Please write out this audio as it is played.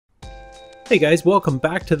Hey guys, welcome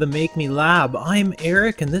back to the Make Me Lab. I'm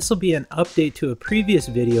Eric and this will be an update to a previous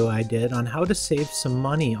video I did on how to save some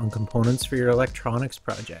money on components for your electronics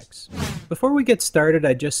projects. Before we get started,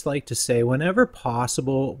 I'd just like to say whenever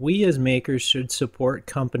possible, we as makers should support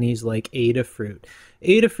companies like Adafruit.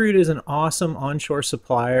 Adafruit is an awesome onshore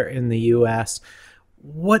supplier in the US.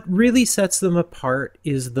 What really sets them apart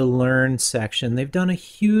is the Learn section. They've done a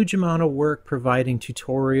huge amount of work providing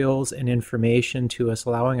tutorials and information to us,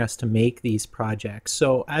 allowing us to make these projects.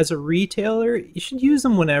 So as a retailer, you should use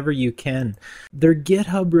them whenever you can. Their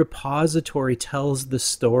GitHub repository tells the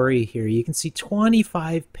story here. You can see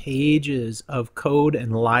 25 pages of code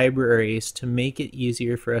and libraries to make it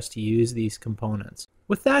easier for us to use these components.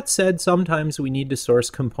 With that said, sometimes we need to source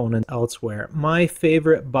components elsewhere. My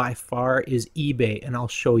favorite by far is eBay, and I'll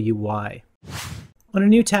show you why. On a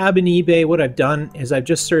new tab in eBay, what I've done is I've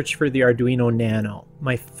just searched for the Arduino Nano.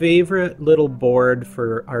 My favorite little board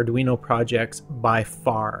for Arduino projects by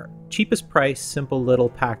far. Cheapest price, simple little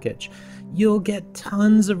package. You'll get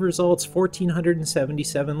tons of results,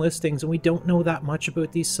 1,477 listings, and we don't know that much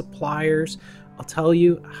about these suppliers. I'll tell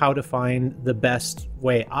you how to find the best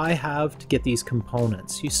way I have to get these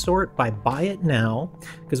components. You sort by buy it now,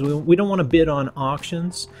 because we don't want to bid on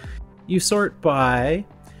auctions. You sort by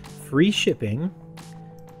free shipping,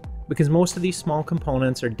 because most of these small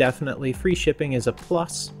components are definitely free shipping is a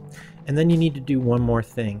plus. And then you need to do one more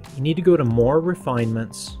thing. You need to go to more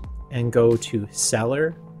refinements and go to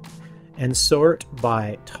seller and sort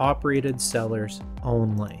by top rated sellers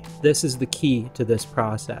only. This is the key to this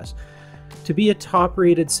process. To be a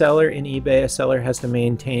top-rated seller in eBay, a seller has to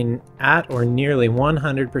maintain at or nearly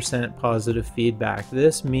 100% positive feedback.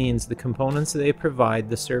 This means the components they provide,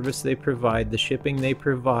 the service they provide, the shipping they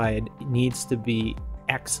provide needs to be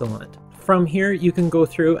excellent. From here, you can go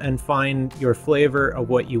through and find your flavor of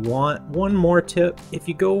what you want. One more tip, if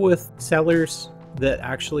you go with sellers that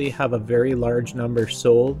actually have a very large number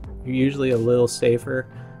sold, you're usually a little safer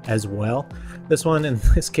as well. This one, in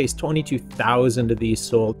this case, 22,000 of these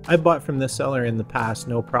sold. I bought from this seller in the past,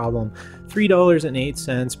 no problem.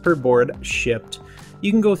 $3.08 per board shipped.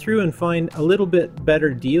 You can go through and find a little bit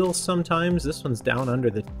better deals sometimes. This one's down under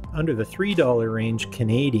the $3 range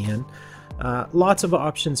Canadian. Lots of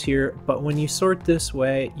options here, but when you sort this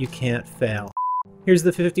way, you can't fail. Here's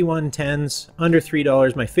the 5110s, under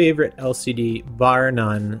 $3, my favorite LCD, bar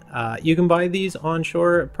none. You can buy these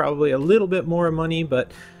onshore, probably a little bit more money,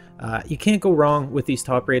 but you can't go wrong with these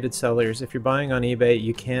top-rated sellers. If you're buying on eBay,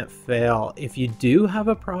 you can't fail. If you do have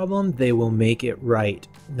a problem, they will make it right,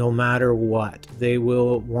 no matter what. They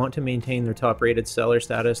will want to maintain their top-rated seller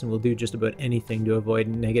status and will do just about anything to avoid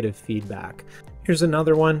negative feedback. Here's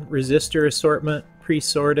another one, resistor assortment,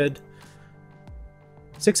 pre-sorted.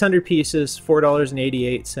 600 pieces,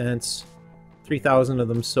 $4.88, 3,000 of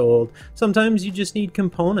them sold. Sometimes you just need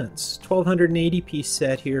components. 1,280 piece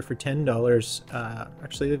set here for $10.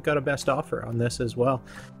 Actually, they've got a best offer on this as well.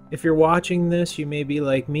 If you're watching this, you may be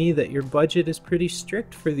like me that your budget is pretty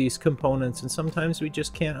strict for these components, and sometimes we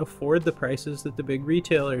just can't afford the prices that the big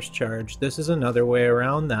retailers charge. This is another way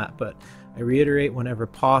around that, but I reiterate, whenever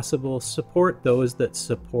possible, support those that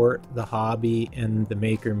support the hobby and the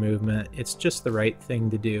maker movement. It's just the right thing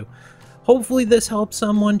to do. Hopefully this helps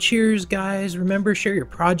someone. Cheers, guys. Remember, share your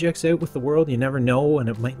projects out with the world. You never know, and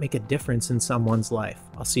it might make a difference in someone's life.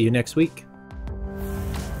 I'll see you next week.